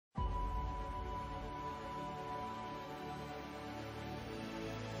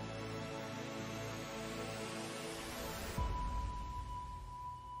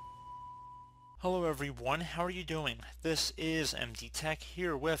Hello everyone, how are you doing? This is MD Tech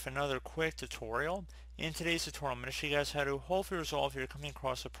here with another quick tutorial. In today's tutorial, I'm going to show you guys how to hopefully resolve if you're coming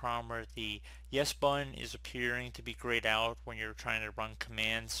across a problem where the yes button is appearing to be grayed out when you're trying to run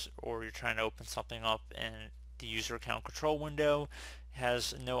commands or you're trying to open something up and the user account control window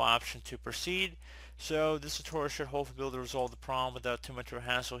has no option to proceed. So this tutorial should hopefully be able to resolve the problem without too much of a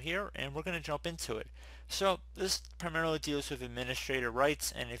hassle here, and we're going to jump into it. So this primarily deals with administrator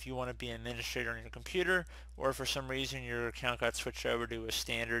rights, and if you want to be an administrator on your computer, or for some reason your account got switched over to a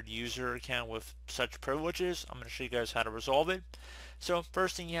standard user account with such privileges, I'm going to show you guys how to resolve it. So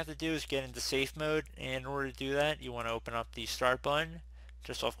first thing you have to do is get into safe mode, and in order to do that you want to open up the start button.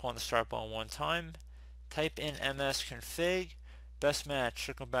 Just off calling the start button one time, type in msconfig. Best match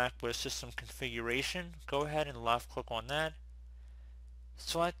should come back with system configuration. Go ahead and left click on that.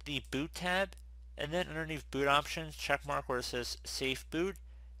 Select the boot tab, and then underneath boot options, check mark where it says safe boot,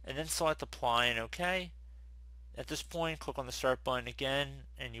 and then select apply and OK. At this point, click on the start button again,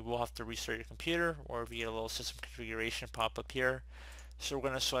 and you will have to restart your computer, or if you get a little system configuration pop up here. So we're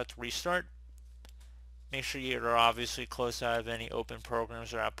going to select restart. Make sure you are obviously closed out of any open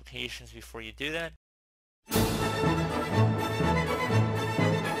programs or applications before you do that.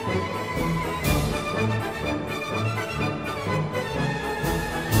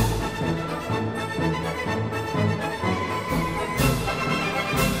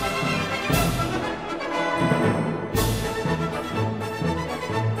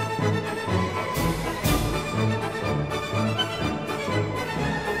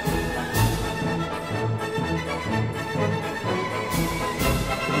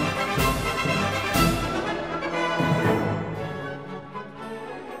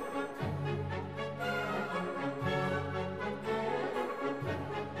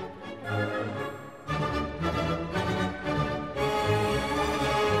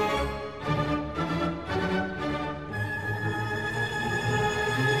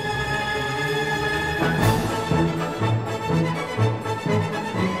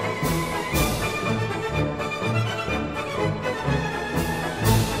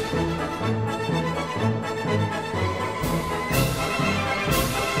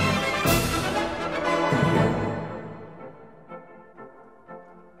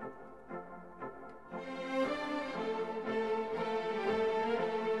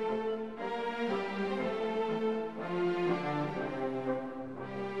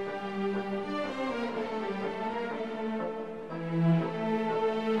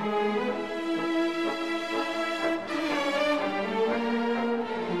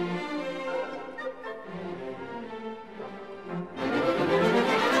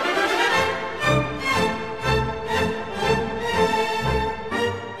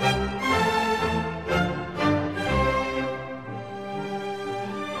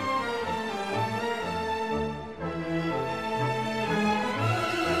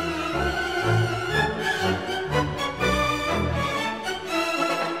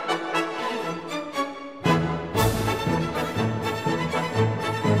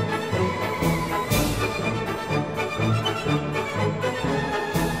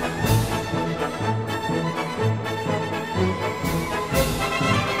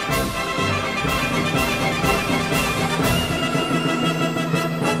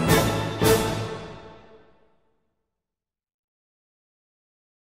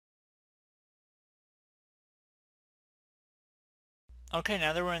 Okay,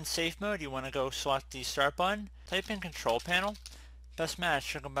 now that we're in safe mode, you want to go select the start button, type in control panel. Best match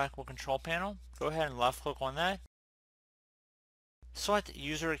should come back with control panel. Go ahead and left click on that. Select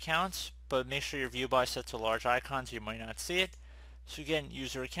user accounts, but make sure your view by set to large icons, you might not see it. So again,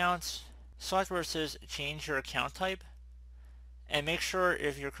 user accounts, select where it says change your account type, and make sure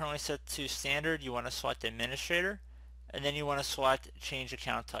if you're currently set to standard, you want to select administrator, and then you want to select change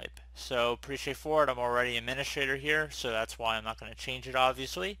account type. So pretty straightforward. I'm already administrator here, so that's why I'm not going to change it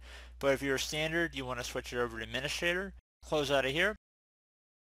obviously. But if you're standard, you want to switch it over to administrator. Close out of here.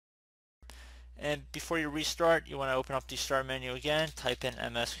 And before you restart, you want to open up the start menu again, type in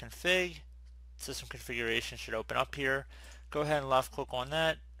msconfig. System configuration should open up here. Go ahead and left click on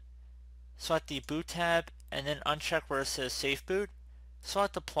that. Select the boot tab, and then uncheck where it says safe boot.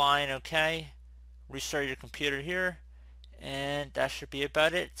 Select apply and OK. Restart your computer here. And that should be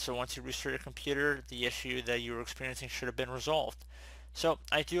about it. So once you restart your computer, the issue that you were experiencing should have been resolved. So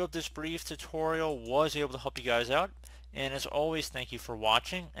I do hope this brief tutorial was able to help you guys out. And as always, thank you for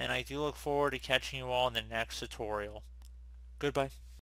watching, and I do look forward to catching you all in the next tutorial. Goodbye.